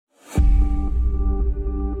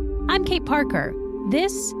I'm Kait Parker.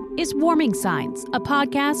 This is Warming Signs, a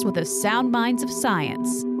podcast with the sound minds of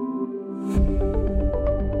science.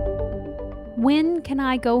 When can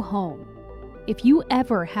I go home? If you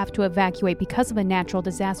ever have to evacuate because of a natural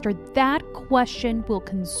disaster, that question will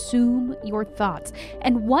consume your thoughts.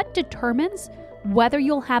 And what determines whether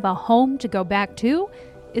you'll have a home to go back to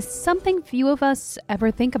is something few of us ever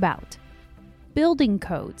think about. Building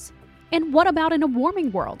codes. And what about in a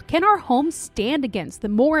warming world? Can our homes stand against the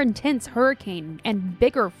more intense hurricane and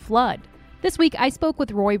bigger flood? This week, I spoke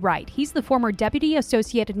with Roy Wright. He's the former Deputy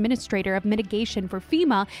Associate Administrator of Mitigation for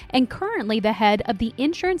FEMA and currently the head of the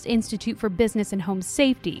Insurance Institute for Business and Home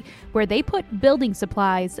Safety, where they put building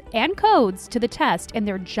supplies and codes to the test in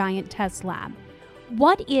their giant test lab.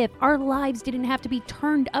 What if our lives didn't have to be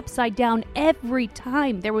turned upside down every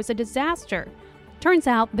time there was a disaster? Turns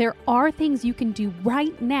out there are things you can do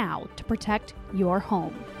right now to protect your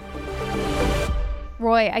home.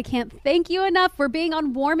 Roy, I can't thank you enough for being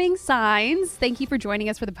on Warming Signs. Thank you for joining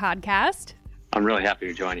us for the podcast. I'm really happy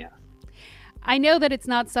to join you. I know that it's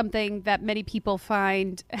not something that many people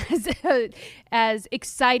find as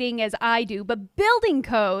exciting as I do, but building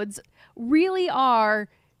codes really are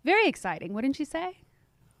very exciting, wouldn't you say?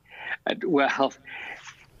 Well,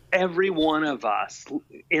 every one of us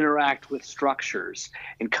interact with structures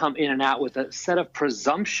and come in and out with a set of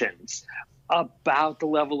presumptions about the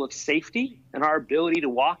level of safety and our ability to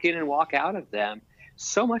walk in and walk out of them.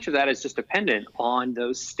 So much of that is just dependent on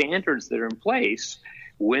those standards that are in place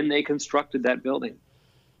when they constructed that building.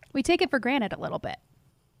 We take it for granted a little bit.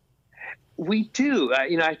 We do.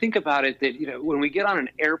 I think about it that, when we get on an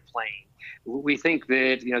airplane, we think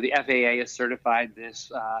that, the FAA has certified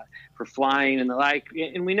this for flying and the like.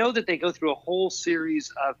 And we know that they go through a whole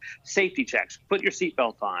series of safety checks. Put your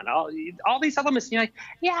seatbelt on. All these elements. You're like,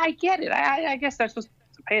 yeah, I get it. I guess they're supposed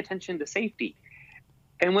to pay attention to safety.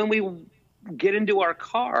 And when we get into our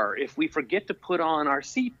car, if we forget to put on our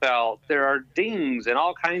seatbelt, there are dings and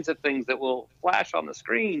all kinds of things that will flash on the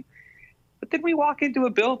screen. But then we walk into a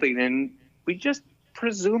building and we just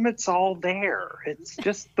presume it's all there. It's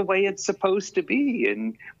just the way it's supposed to be.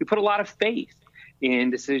 And we put a lot of faith in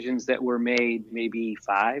decisions that were made maybe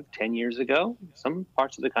 5, 10 years ago, some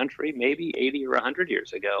parts of the country, maybe 80 or 100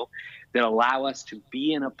 years ago, that allow us to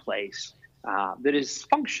be in a place that is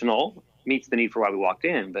functional, meets the need for why we walked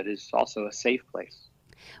in, but is also a safe place.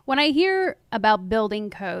 When I hear about building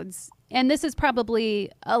codes, and this is probably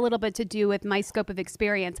a little bit to do with my scope of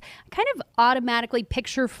experience, I kind of automatically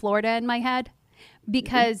picture Florida in my head.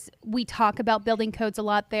 Because we talk about building codes a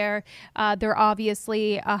lot there. They're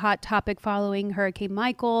obviously a hot topic following Hurricane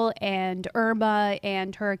Michael and Irma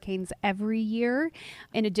and hurricanes every year,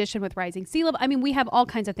 in addition with rising sea level. I mean, we have all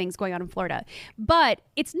kinds of things going on in Florida. But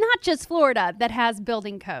it's not just Florida that has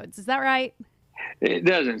building codes. Is that right? It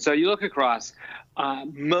doesn't. So you look across,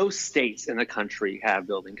 most states in the country have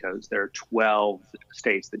building codes. There are 12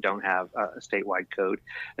 states that don't have a statewide code.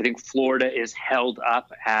 I think Florida is held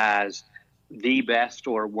up as the best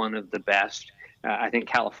or one of the best. I think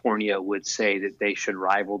California would say that they should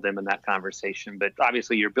rival them in that conversation. But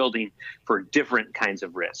obviously, you're building for different kinds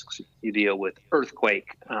of risks. You deal with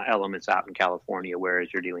earthquake elements out in California, whereas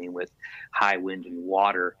you're dealing with high wind and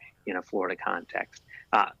water in a Florida context.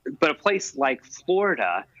 But a place like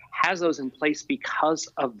Florida has those in place because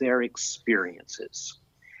of their experiences.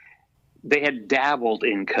 They had dabbled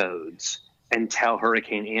in codes until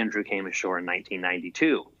Hurricane Andrew came ashore in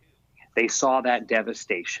 1992. They saw that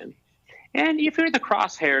devastation. And if you're in the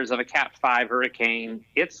crosshairs of a Cat 5 hurricane,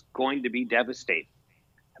 it's going to be devastating.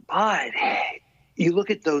 But you look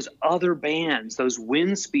at those other bands, those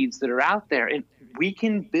wind speeds that are out there, and we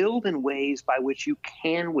can build in ways by which you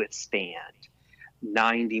can withstand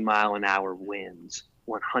 90-mile-an-hour winds,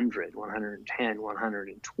 100, 110,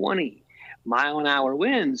 120 mile-an-hour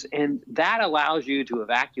winds. And that allows you to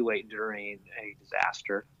evacuate during a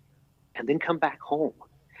disaster and then come back home.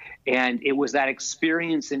 And it was that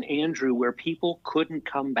experience in Andrew where people couldn't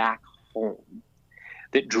come back home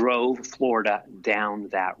that drove Florida down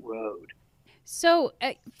that road. So,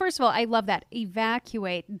 first of all, I love that.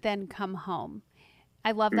 Evacuate, then come home.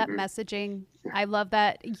 I love that messaging. I love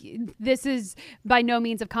that. This is by no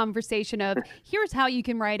means a conversation of, here's how you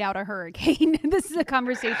can ride out a hurricane. This is a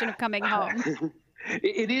conversation of coming home.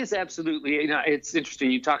 It is absolutely. It's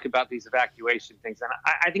interesting. You talk about these evacuation things, and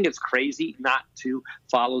I think it's crazy not to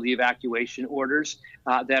follow the evacuation orders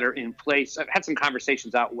that are in place. I've had some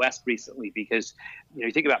conversations out west recently because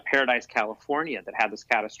you think about Paradise, California, that had this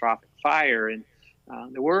catastrophic fire, and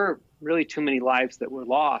there were really too many lives that were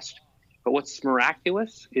lost. But what's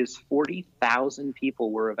miraculous is 40,000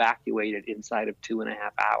 people were evacuated inside of 2.5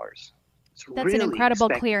 hours. It's That's an really incredible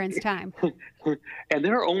clearance time. And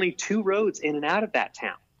there are only 2 roads in and out of that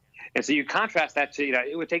town. And so you contrast that to,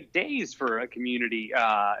 it would take days for a community in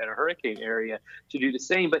a hurricane area to do the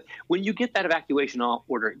same. But when you get that evacuation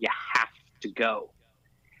order, you have to go.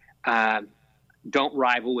 Don't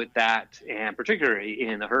rival with that. And particularly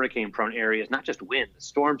in the hurricane prone areas, not just wind, the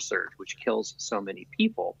storm surge, which kills so many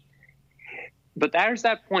people. But there's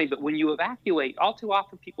that point. But when you evacuate, all too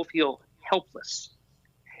often people feel helpless.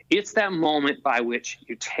 It's that moment by which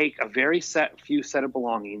you take a very few set of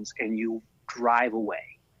belongings and you drive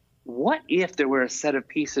away. What if there were a set of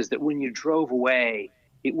pieces that when you drove away,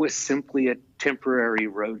 it was simply a temporary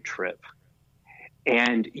road trip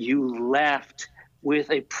and you left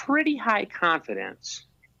with a pretty high confidence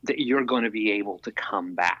that you're going to be able to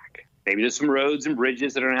come back? Maybe there's some roads and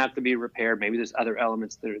bridges that are going to have to be repaired. Maybe there's other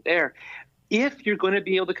elements that are there. If you're going to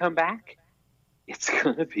be able to come back, it's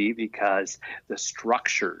going to be because the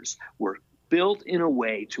structures were built in a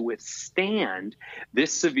way to withstand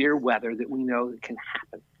this severe weather that we know that can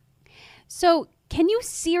happen. So can you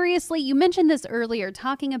seriously, you mentioned this earlier,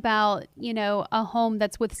 talking about, a home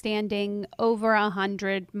that's withstanding over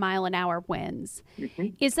 100-mile-an-hour winds. Mm-hmm.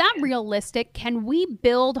 Is that realistic? Can we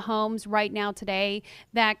build homes right now today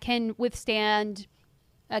that can withstand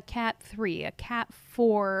a Cat 3, a Cat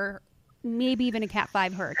 4, maybe even a Cat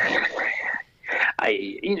 5 hurricane?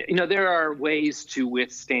 There are ways to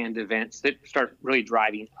withstand events that start really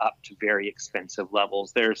driving up to very expensive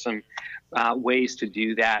levels. There are some ways to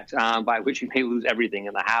do that by which you may lose everything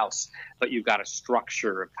in the house, but you've got a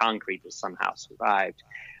structure of concrete that somehow survived.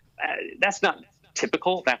 That's not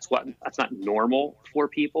typical. That's not normal for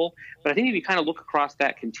people. But I think if you kind of look across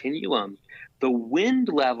that continuum, the wind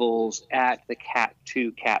levels at the Cat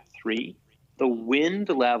 2, Cat 3, the wind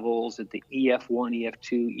levels at the EF1,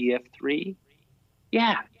 EF2, EF3,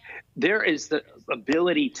 yeah, there is the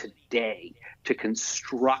ability today to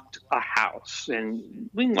construct a house. And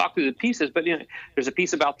we can walk through the pieces, but there's a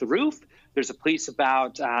piece about the roof. There's a piece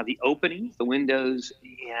about the openings, the windows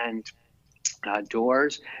and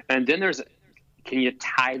doors. And then can you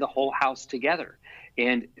tie the whole house together?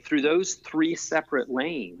 And through those 3 separate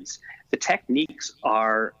lanes, the techniques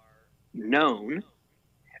are known.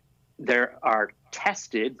 They are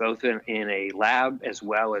tested both in a lab as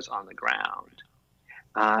well as on the ground.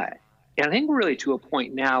 And I think we're really to a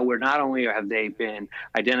point now where not only have they been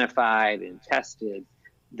identified and tested,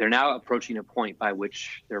 they're now approaching a point by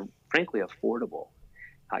which they're frankly affordable.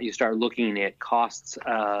 You start looking at costs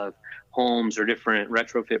of homes or different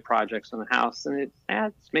retrofit projects on the house, and it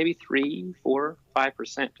adds maybe 3, 4,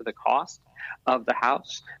 5% to the cost of the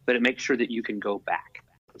house, but it makes sure that you can go back.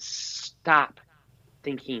 Stop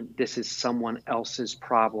thinking this is someone else's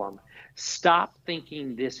problem. Stop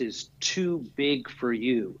thinking this is too big for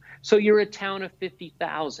you. So you're a town of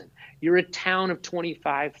 50,000. You're a town of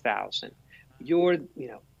 25,000. You're,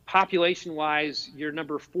 population-wise, you're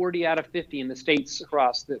number 40 out of 50 in the states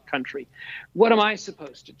across the country. What am I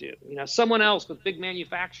supposed to do? Someone else with big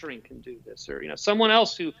manufacturing can do this, or, someone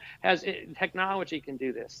else who has technology can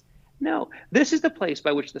do this. No, this is the place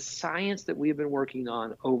by which the science that we've been working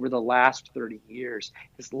on over the last 30 years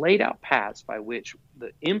has laid out paths by which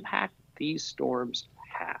the impact these storms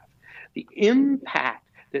have, the impact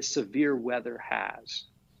that severe weather has,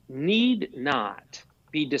 need not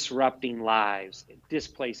be disrupting lives,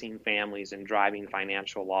 displacing families, and driving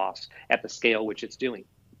financial loss at the scale which it's doing.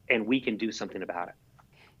 And we can do something about it.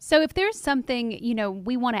 So if there's something,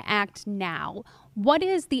 we want to act now, what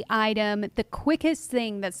is the item, the quickest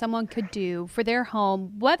thing that someone could do for their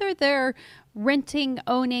home, whether they're renting,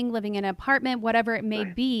 owning, living in an apartment, whatever it may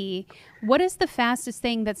be? What is the fastest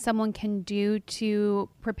thing that someone can do to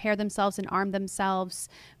prepare themselves and arm themselves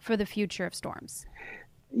for the future of storms?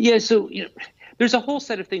 Yeah, so there's a whole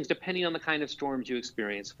set of things depending on the kind of storms you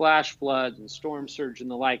experience, flash floods and storm surge and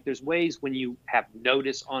the like. There's ways when you have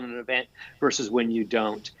notice on an event versus when you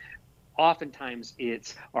don't. Oftentimes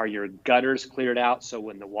are your gutters cleared out so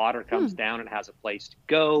when the water comes down, it has a place to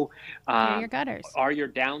go? Your gutters. Are your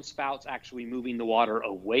downspouts actually moving the water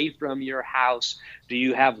away from your house? Do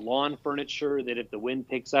you have lawn furniture that if the wind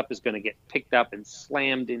picks up is going to get picked up and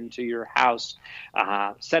slammed into your house?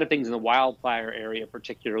 Set of things in the wildfire area,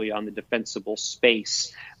 particularly on the defensible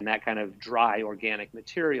space and that kind of dry organic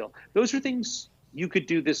material. Those are things you could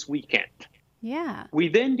do this weekend. Yeah. We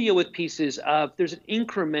then deal with pieces of there's an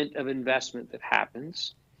increment of investment that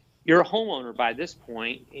happens. You're a homeowner by this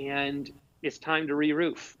point, and it's time to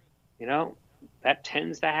re-roof. That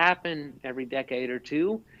tends to happen every decade or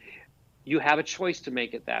two. You have a choice to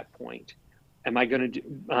make at that point. Am I going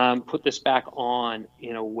to put this back on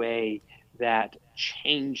in a way that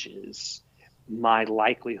changes my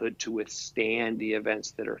likelihood to withstand the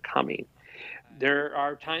events that are coming. There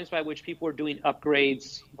are times by which people are doing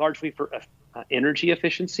upgrades largely for energy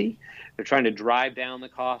efficiency. They're trying to drive down the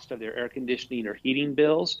cost of their air conditioning or heating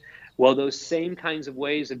bills. Well, those same kinds of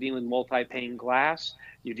ways of dealing with multi-pane glass,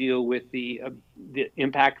 you deal with the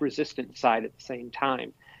impact resistant side at the same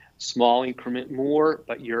time. Small increment more,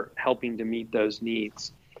 but you're helping to meet those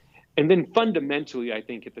needs. And then fundamentally, I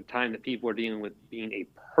think at the time that people are dealing with being a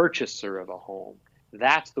purchaser of a home,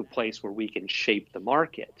 that's the place where we can shape the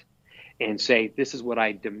market and say, this is what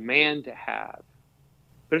I demand to have.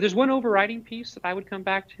 But if there's one overriding piece that I would come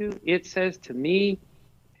back to, it says to me,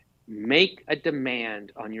 make a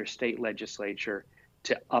demand on your state legislature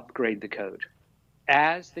to upgrade the code.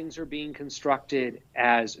 As things are being constructed,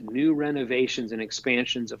 as new renovations and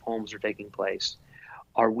expansions of homes are taking place,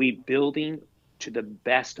 are we building to the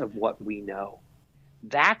best of what we know?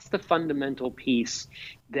 That's the fundamental piece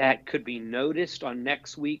that could be noticed on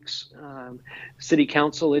next week's city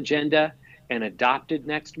council agenda and adopted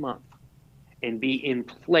next month and be in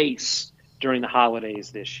place during the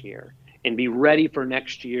holidays this year and be ready for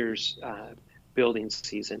next year's building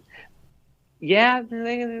season. Yeah,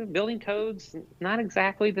 building codes, not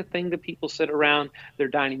exactly the thing that people sit around their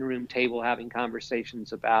dining room table having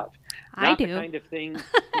conversations about. I do. The kind of thing.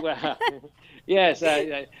 Well, yes,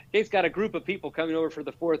 Kate's got a group of people coming over for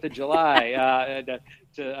the 4th of July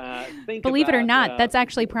to think Believe about, it or not, that's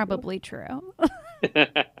actually probably true.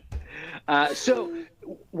 So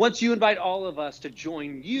once you invite all of us to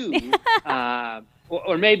join you,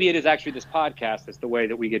 or maybe it is actually this podcast that's the way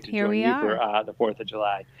that we get to join you for the 4th of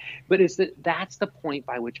July. But that's the point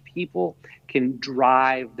by which people can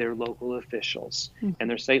drive their local officials and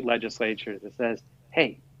their state legislature that says,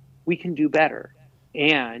 hey, we can do better,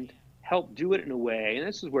 and help do it in a way. And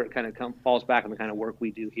this is where it kind of falls back on the kind of work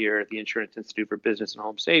we do here at the Insurance Institute for Business and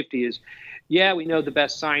Home Safety is, yeah, we know the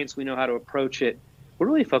best science, we know how to approach it. We're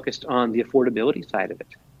really focused on the affordability side of it.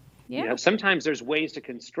 Yeah. You know, sometimes there's ways to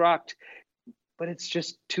construct, but it's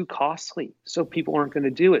just too costly. So people aren't going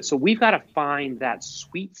to do it. So we've got to find that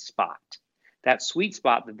sweet spot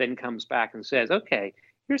that then comes back and says, okay,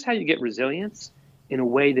 here's how you get resilience in a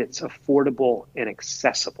way that's affordable and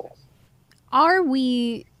accessible. Are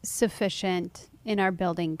we sufficient in our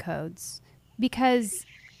building codes? Because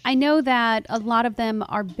I know that a lot of them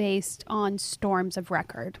are based on storms of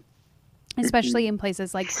record, especially in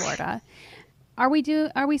places like Florida. Are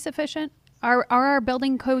we sufficient? Are our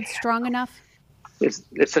building codes strong enough?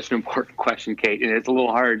 It's such an important question, Kate, and it's a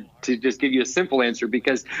little hard to just give you a simple answer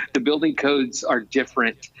because the building codes are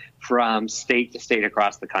different from state to state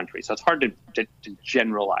across the country. So it's hard to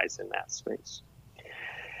generalize in that space.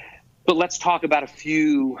 But let's talk about a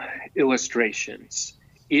few illustrations.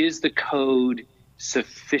 Is the code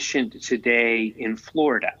sufficient today in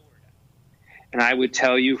Florida? And I would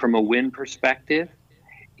tell you from a wind perspective,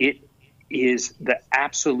 it is the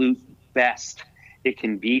absolute best it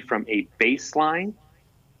can be from a baseline.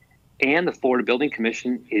 And the Florida Building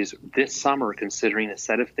Commission is this summer considering a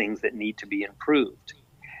set of things that need to be improved,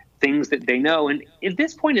 things that they know. And at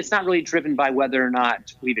this point, it's not really driven by whether or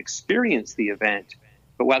not we've experienced the event,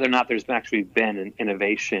 but whether or not there's actually been an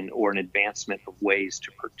innovation or an advancement of ways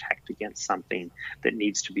to protect against something that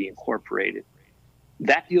needs to be incorporated.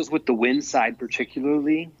 That deals with the wind side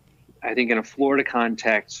particularly. I think in a Florida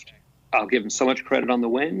context, I'll give them so much credit on the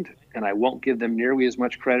wind, and I won't give them nearly as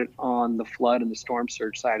much credit on the flood and the storm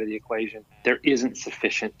surge side of the equation. There isn't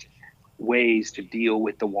sufficient ways to deal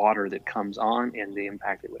with the water that comes on and the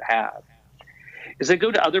impact it would have. As I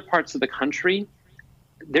go to other parts of the country,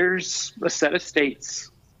 there's a set of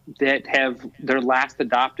states that have their last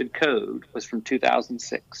adopted code was from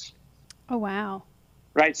 2006. Oh, wow.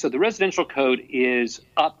 Right. So the residential code is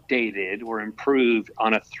updated or improved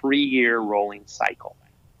on a 3-year rolling cycle.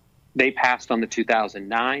 They passed on the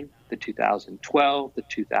 2009, the 2012, the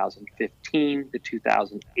 2015, the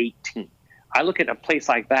 2018. I look at a place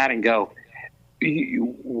like that and go,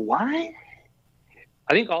 what?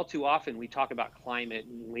 I think all too often we talk about climate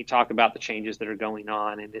and we talk about the changes that are going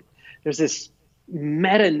on, and there's this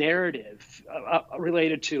meta narrative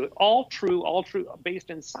related to it, all true, based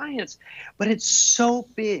in science, but it's so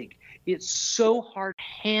big, it's so hard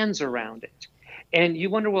hands around it. And you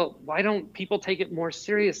wonder, well, why don't people take it more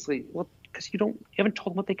seriously? Well, because you haven't told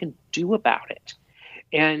them what they can do about it.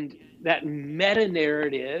 And that meta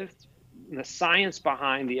narrative, the science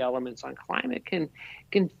behind the elements on climate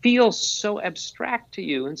can feel so abstract to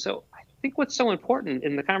you. And so I think what's so important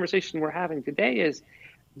in the conversation we're having today is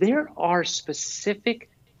there are specific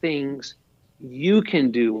things you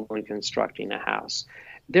can do when constructing a house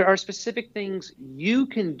There are specific things you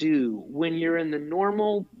can do when you're in the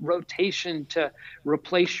normal rotation to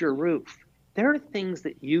replace your roof. There are things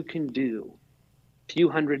that you can do, a few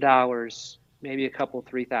 $100s, maybe a couple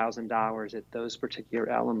 $3,000 at those particular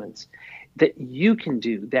elements, that you can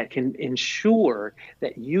do that can ensure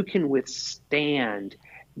that you can withstand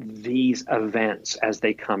these events as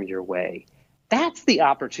they come your way. That's the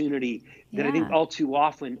opportunity that I think all too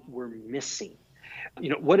often we're missing.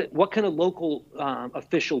 What can a local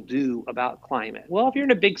official do about climate? Well, if you're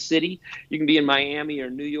in a big city, you can be in Miami or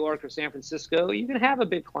New York or San Francisco, you can have a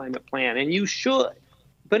big climate plan, and you should.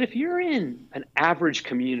 But if you're in an average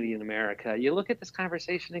community in America, you look at this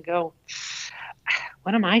conversation and go,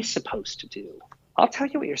 what am I supposed to do? I'll tell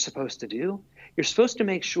you what you're supposed to do. You're supposed to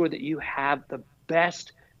make sure that you have the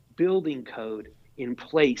best building code in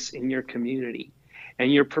place in your community.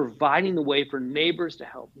 And you're providing the way for neighbors to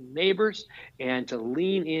help neighbors and to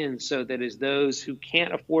lean in so that as those who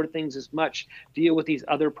can't afford things as much deal with these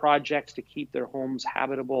other projects to keep their homes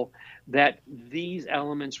habitable, that these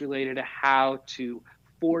elements related to how to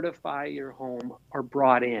fortify your home are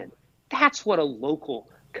brought in. That's what a local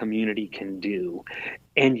community can do.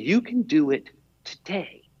 And you can do it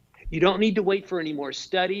today. You don't need to wait for any more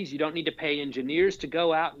studies. You don't need to pay engineers to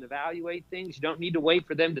go out and evaluate things. You don't need to wait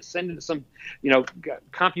for them to send into some,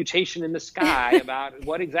 computation in the sky about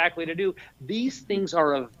what exactly to do. These things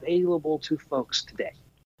are available to folks today.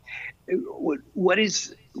 What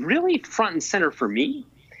is really front and center for me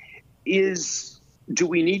is, do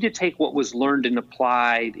we need to take what was learned and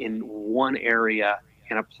applied in one area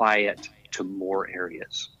and apply it to more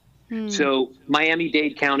areas? So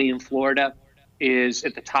Miami-Dade County in Florida is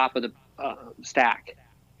at the top of the stack.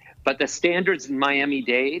 But the standards in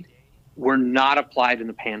Miami-Dade were not applied in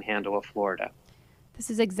the panhandle of Florida. This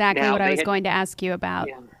is exactly what I was going to ask you about.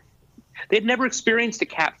 Yeah. They'd never experienced a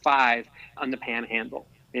Cat 5 on the panhandle.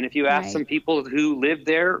 And if you ask some people who lived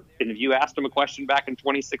there, and if you asked them a question back in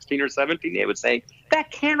 2016 or 17, they would say, that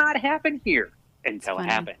cannot happen here, until it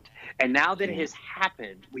happened. And now that it has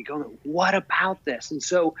happened, we go, what about this? And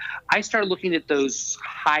so I started looking at those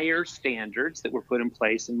higher standards that were put in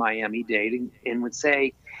place in Miami-Dade and would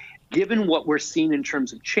say, given what we're seeing in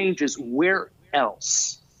terms of changes, where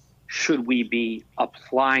else should we be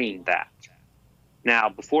applying that? Now,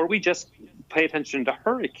 before we just pay attention to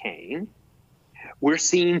hurricane, we're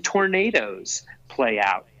seeing tornadoes play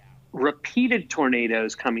out. Repeated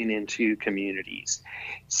tornadoes coming into communities.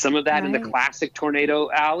 Some of that in the classic tornado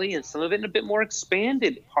alley and some of it in a bit more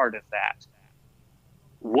expanded part of that.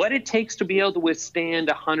 What it takes to be able to withstand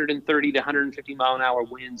 130 to 150 mile an hour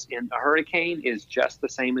winds in a hurricane is just the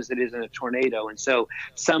same as it is in a tornado. And so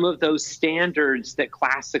some of those standards that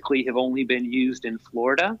classically have only been used in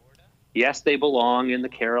Florida, yes, they belong in the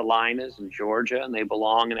Carolinas and Georgia, and they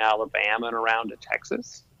belong in Alabama and around to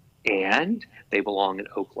Texas. And they belong in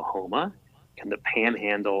Oklahoma and the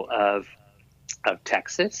panhandle of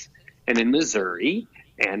Texas and in Missouri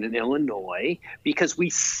and in Illinois, because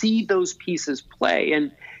we see those pieces play.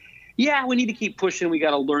 And yeah, we need to keep pushing. We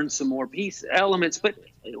got to learn some more elements. But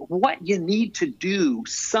what you need to do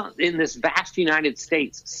in this vast United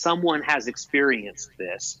States, someone has experienced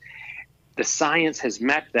this. The science has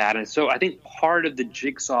met that. And so I think part of the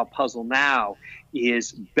jigsaw puzzle now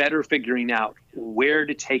is better figuring out where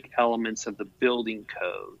to take elements of the building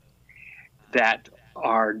code that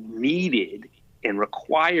are needed and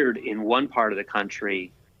required in one part of the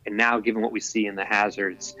country, and now, given what we see in the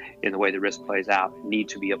hazards, in the way the risk plays out, need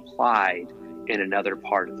to be applied in another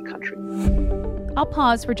part of the country. I'll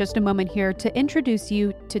pause for just a moment here to introduce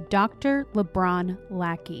you to Dr. LeBron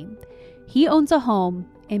Lackey. He owns a home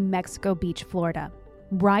in Mexico Beach, Florida,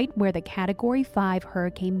 right where the Category 5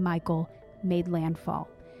 Hurricane Michael made landfall.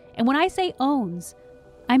 And when I say owns,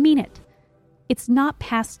 I mean it. It's not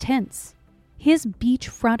past tense. His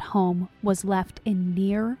beachfront home was left in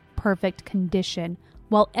near perfect condition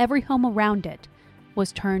while every home around it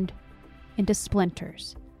was turned into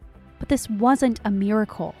splinters. But this wasn't a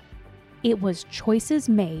miracle. It was choices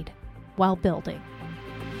made while building.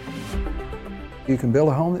 You can build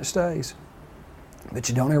a home that stays, but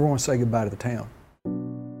you don't ever want to say goodbye to the town.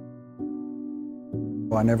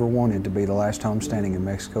 I never wanted to be the last home standing in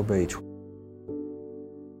Mexico Beach.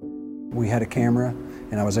 We had a camera,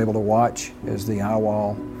 and I was able to watch as the eye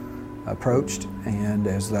wall approached, and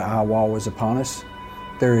as the eye wall was upon us.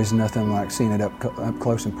 There is nothing like seeing it up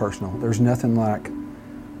close and personal. There's nothing like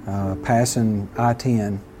passing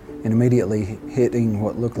I-10 and immediately hitting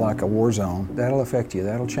what looked like a war zone. That'll affect you,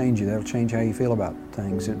 that'll change you, that'll change how you feel about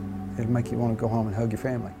things. It'll make you want to go home and hug your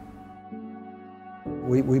family.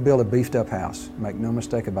 We built a beefed up house, make no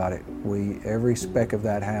mistake about it. Every speck of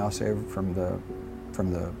that house, from the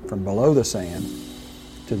from below the sand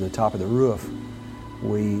to the top of the roof,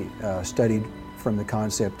 we studied from the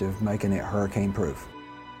concept of making it hurricane-proof.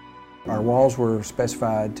 Our walls were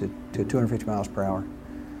specified to 250 miles per hour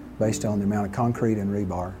based on the amount of concrete and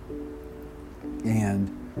rebar. And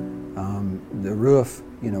the roof,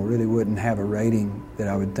 really wouldn't have a rating that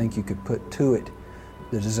I would think you could put to it.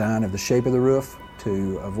 The design of the shape of the roof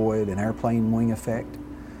to avoid an airplane wing effect,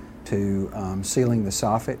 to sealing the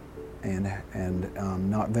soffit and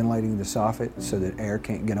not ventilating the soffit so that air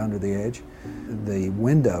can't get under the edge. The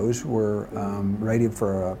windows were rated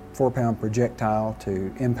for a 4-pound projectile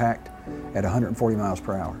to impact at 140 miles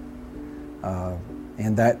per hour.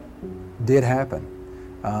 And that did happen.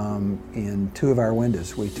 In 2 of our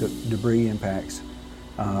windows, we took debris impacts,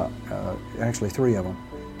 actually 3 of them.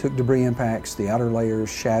 Took debris impacts, the outer layers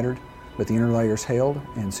shattered, but the inner layers held,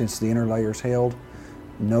 and since the inner layers held,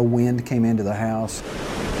 no wind came into the house.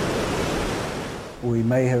 We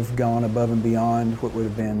may have gone above and beyond what would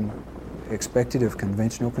have been expected of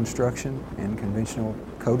conventional construction and conventional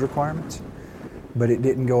code requirements, but it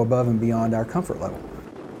didn't go above and beyond our comfort level.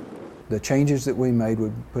 The changes that we made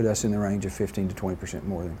would put us in the range of 15 to 20%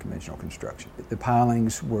 more than conventional construction. The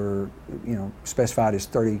pilings were, specified as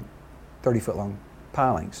 30-foot long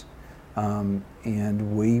pilings,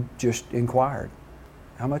 and we just inquired,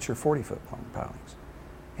 how much are 40-foot long pilings?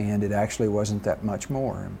 And it actually wasn't that much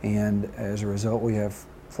more. And as a result, we have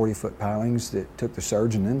 40-foot pilings that took the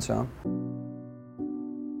surge and then some.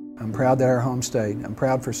 I'm proud that our home stayed. I'm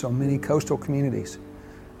proud for so many coastal communities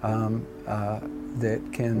that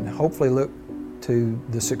can hopefully look to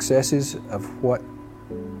the successes of what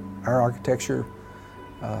our architecture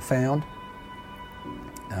found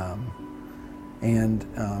and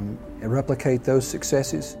replicate those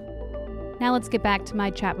successes. Now let's get back to my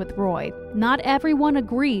chat with Roy. Not everyone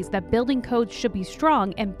agrees that building codes should be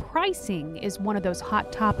strong, and pricing is one of those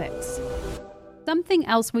hot topics. Something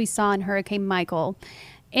else we saw in Hurricane Michael,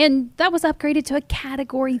 and that was upgraded to a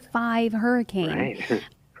Category 5 hurricane. Right.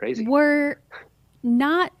 Crazy. Were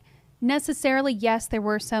not necessarily, yes, there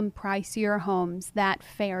were some pricier homes that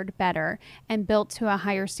fared better and built to a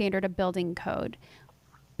higher standard of building code.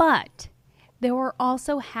 But there were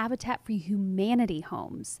also Habitat for Humanity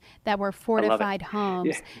homes that were fortified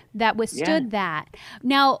homes that withstood that.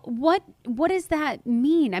 Now, what does that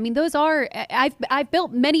mean? I mean, those are, I've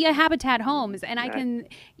built many a Habitat homes, and I can,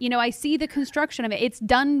 I see the construction of it. It's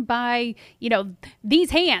done by,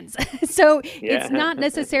 these hands. So it's not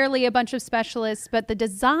necessarily a bunch of specialists, but the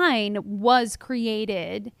design was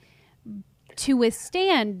created to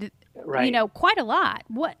withstand quite a lot.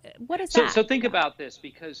 What is that? So think about this,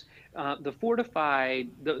 because the fortified,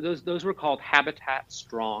 those were called Habitat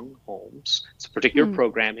Strong homes. It's a particular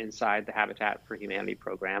program inside the Habitat for Humanity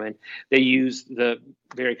program, and they use the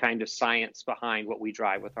very kind of science behind what we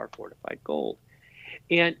drive with our fortified gold.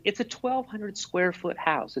 And it's a 1,200 square foot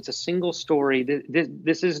house. It's a single story.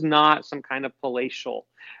 This is not some kind of palatial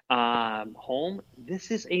home.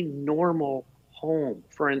 This is a normal home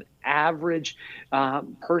for an average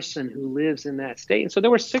person who lives in that state. And so there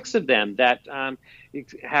were 6 of them that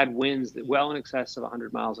had winds that well in excess of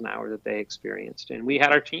 100 miles an hour that they experienced. And we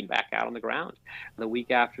had our team back out on the ground the week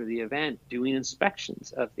after the event doing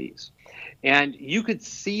inspections of these. And you could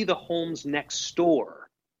see the homes next door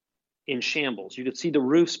in shambles. You could see the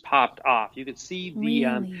roofs popped off. You could see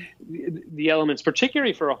the elements,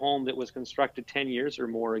 particularly for a home that was constructed 10 years or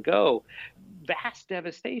more ago, vast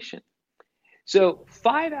devastation. So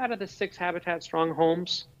 5 out of the 6 Habitat Strong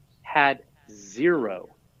homes had 0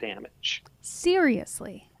 damage.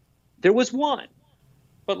 Seriously? There was 1,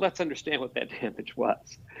 but let's understand what that damage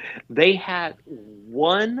was. They had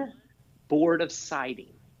 1 board of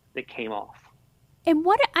siding that came off. And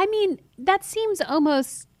that seems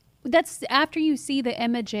almost, that's after you see the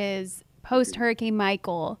images post Hurricane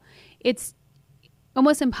Michael, it's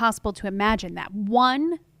almost impossible to imagine that.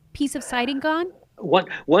 1 piece of siding gone?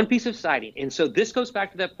 One piece of siding. And so this goes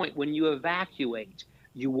back to that point. When you evacuate,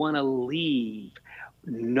 you want to leave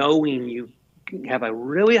knowing you have a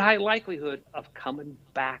really high likelihood of coming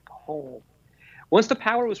back home. Once the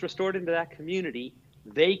power was restored into that community,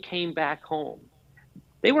 they came back home.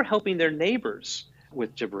 They were helping their neighbors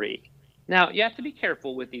with debris. Now, you have to be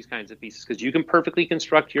careful with these kinds of pieces, because you can perfectly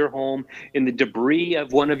construct your home and the debris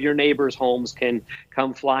of one of your neighbor's homes can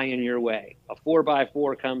come flying your way. A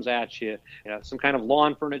 4x4 comes at you, some kind of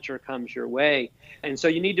lawn furniture comes your way. And so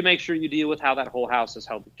you need to make sure you deal with how that whole house is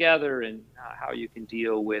held together and how you can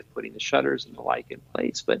deal with putting the shutters and the like in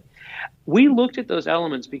place. But we looked at those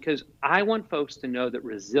elements because I want folks to know that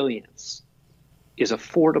resilience is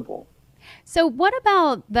affordable. So what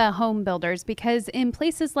about the home builders? Because in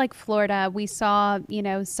places like Florida, we saw,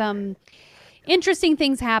 some interesting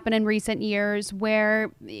things happen in recent years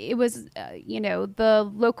where it was,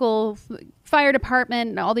 the local fire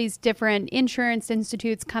department and all these different insurance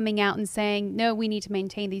institutes coming out and saying, no, we need to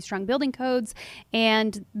maintain these strong building codes.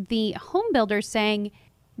 And the home builders saying,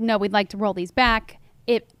 no, we'd like to roll these back.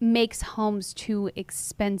 It makes homes too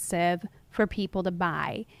expensive for people to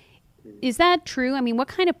buy. Is that true? I mean, what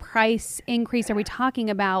kind of price increase are we talking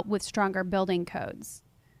about with stronger building codes?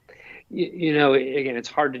 Again, it's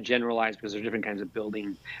hard to generalize because there's different kinds of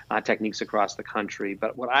building techniques across the country.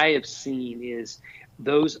 But what I have seen is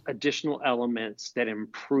those additional elements that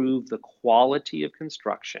improve the quality of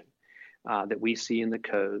construction that we see in the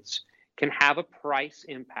codes can have a price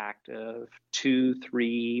impact of 2,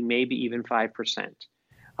 3, maybe even 5%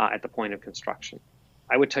 at the point of construction.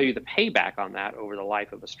 I would tell you the payback on that over the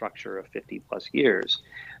life of a structure of 50 plus years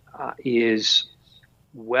is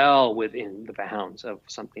well within the bounds of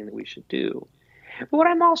something that we should do. But what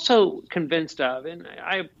I'm also convinced of, and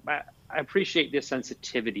I appreciate this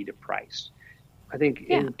sensitivity to price. I think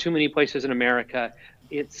in too many places in America,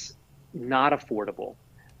 it's not affordable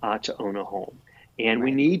to own a home. And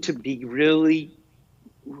we need to be really,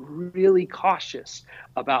 really cautious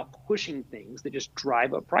about pushing things that just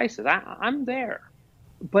drive up prices. I'm there.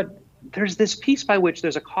 But there's this piece by which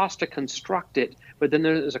there's a cost to construct it, but then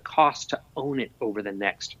there's a cost to own it over the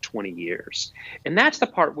next 20 years. And that's the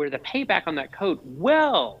part where the payback on that code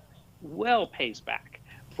well pays back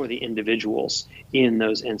for the individuals in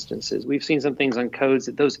those instances. We've seen some things on codes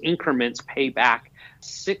that those increments pay back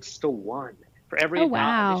 6 to 1 for every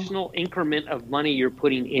additional increment of money you're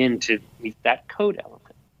putting in to meet that code element.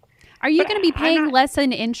 Are you going to be paying less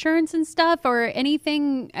in insurance and stuff or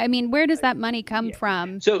anything? I mean, where does that money come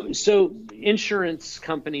from? So insurance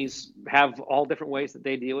companies have all different ways that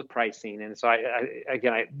they deal with pricing. And so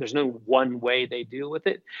there's no one way they deal with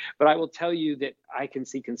it. But I will tell you that I can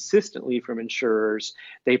see consistently from insurers,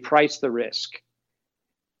 they price the risk.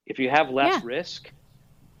 If you have less risk,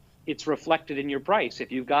 it's reflected in your price.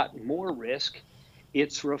 If you've got more risk,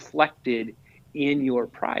 it's reflected in your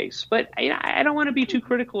price. But I don't want to be too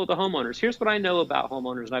critical of the homeowners. Here's what I know about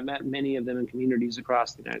homeowners, and I've met many of them in communities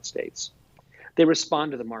across the United States. They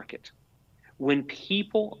respond to the market. When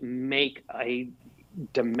people make a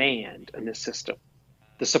demand in this system,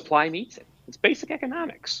 the supply meets it. It's basic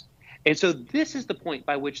economics. And so this is the point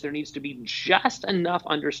by which there needs to be just enough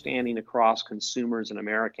understanding across consumers and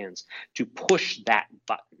Americans to push that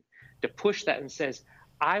button, to push that and says,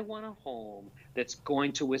 I want a home that's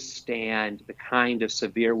going to withstand the kind of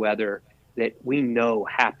severe weather that we know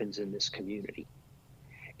happens in this community.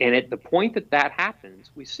 And at the point that that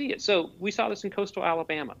happens, we see it. So we saw this in coastal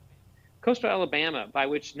Alabama. Coastal Alabama, by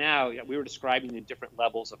which now we were describing the different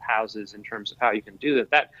levels of houses in terms of how you can do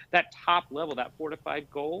that. That top level, that fortified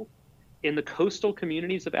gold, in the coastal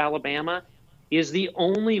communities of Alabama is the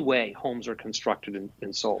only way homes are constructed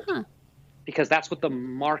and sold. Because that's what the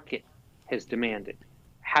market has demanded.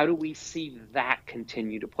 How do we see that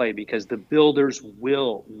continue to play? Because the builders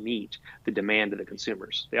will meet the demand of the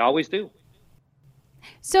consumers. They always do.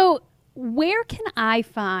 So where can I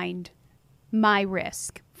find my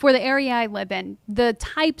risk for the area I live in? The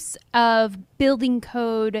types of building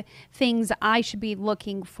code things I should be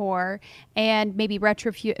looking for and maybe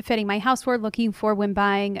retrofitting my house for, looking for when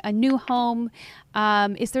buying a new home.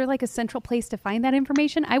 Is there like a central place to find that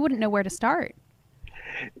information? I wouldn't know where to start.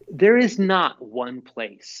 There is not one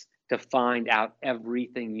place to find out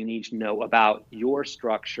everything you need to know about your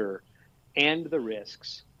structure and the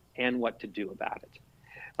risks and what to do about it.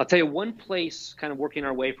 I'll tell you one place, kind of working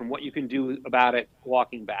our way from what you can do about it,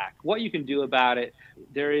 walking back. What you can do about it,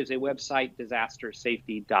 there is a website,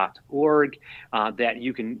 disastersafety.org, that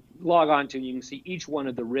you can log on to. You can see each one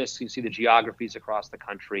of the risks. You see the geographies across the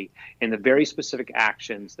country and the very specific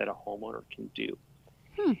actions that a homeowner can do.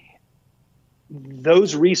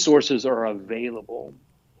 Those resources are available.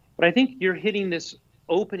 But I think you're hitting this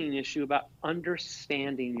opening issue about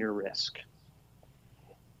understanding your risk.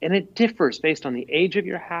 And it differs based on the age of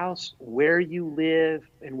your house, where you live,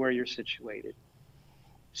 and where you're situated.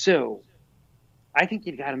 So I think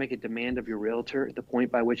you've got to make a demand of your realtor at the point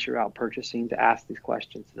by which you're out purchasing to ask these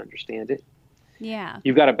questions and understand it. Yeah.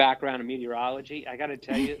 You've got a background in meteorology. I got to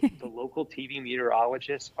tell you, the local TV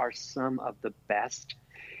meteorologists are some of the best.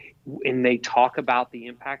 And they talk about the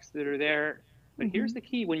impacts that are there. But here's the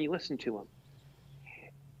key when you listen to them.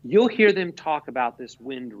 You'll hear them talk about this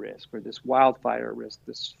wind risk or this wildfire risk,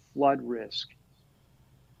 this flood risk.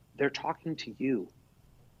 They're talking to you.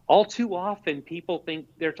 All too often, people think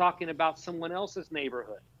they're talking about someone else's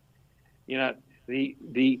neighborhood.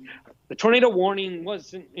 the tornado warning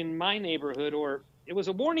wasn't in my neighborhood, or it was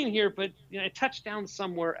a warning here, but it touched down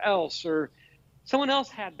somewhere else, or someone else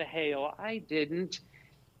had the hail. I didn't.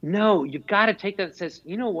 No, you've got to take that and says,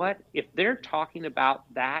 you know what? If they're talking about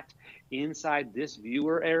that inside this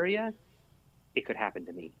viewer area, it could happen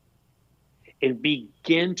to me. And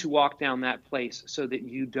begin to walk down that place so that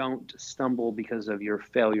you don't stumble because of your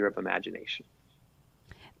failure of imagination.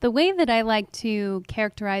 The way that I like to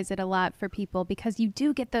characterize it a lot for people, because you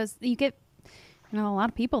get a lot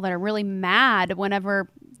of people that are really mad whenever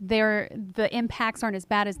the impacts aren't as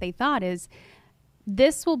bad as they thought, is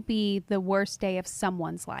this will be the worst day of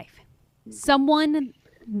someone's life. Someone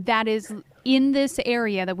that is in this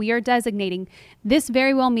area that we are designating, this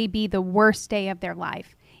very well may be the worst day of their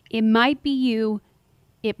life. It might be you,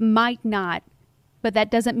 it might not, but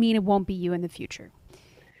that doesn't mean it won't be you in the future.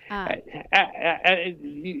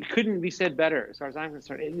 It couldn't be said better as far as I'm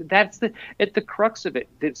concerned. That's at the crux of it.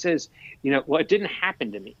 That says, well, it didn't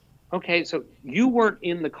happen to me. Okay, so you weren't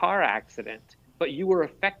in the car accident, but you were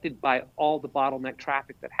affected by all the bottleneck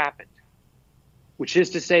traffic that happened, which is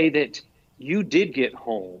to say that you did get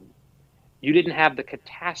home. You didn't have the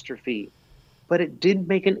catastrophe, but it did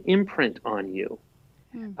make an imprint on you.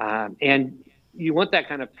 And you want that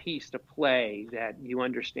kind of piece to play, that you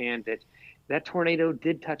understand that tornado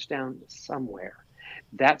did touch down somewhere.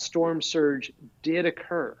 That storm surge did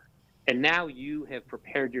occur. And now you have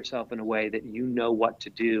prepared yourself in a way that you know what to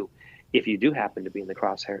do if you do happen to be in the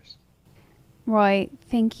crosshairs. Roy,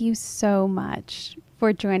 thank you so much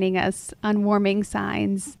for joining us on Warming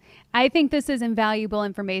Signs. I think this is invaluable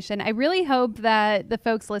information. I really hope that the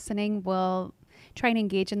folks listening will try and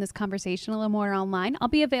engage in this conversation a little more online. I'll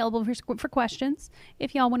be available for questions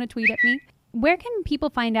if y'all want to tweet at me. Where can people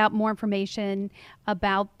find out more information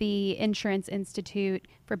about the Insurance Institute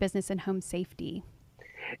for Business and Home Safety?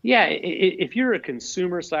 Yeah, if you're a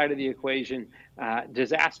consumer side of the equation,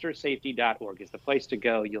 disastersafety.org is the place to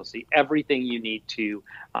go. You'll see everything you need to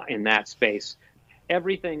in that space.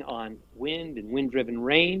 Everything on wind and wind-driven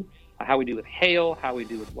rain, how we do with hail, how we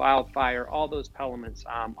do with wildfire, all those elements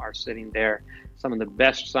are sitting there. Some of the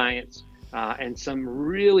best science and some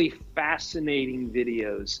really fascinating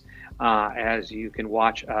videos as you can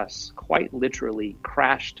watch us quite literally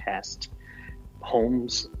crash test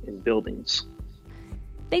homes and buildings.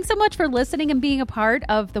 Thanks so much for listening and being a part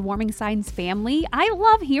of the Warming Signs family. I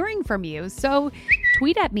love hearing from you. So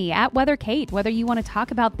tweet at me at WeatherKate, whether you want to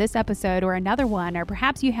talk about this episode or another one, or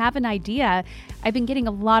perhaps you have an idea. I've been getting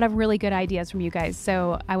a lot of really good ideas from you guys,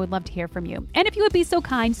 so I would love to hear from you. And if you would be so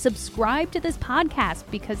kind, subscribe to this podcast,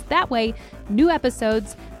 because that way new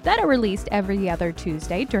episodes that are released every other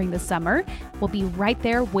Tuesday during the summer will be right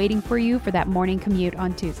there waiting for you for that morning commute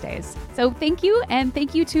on Tuesdays. So thank you, and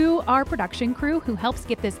thank you to our production crew who helps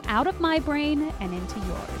get this out of my brain and into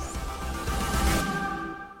yours.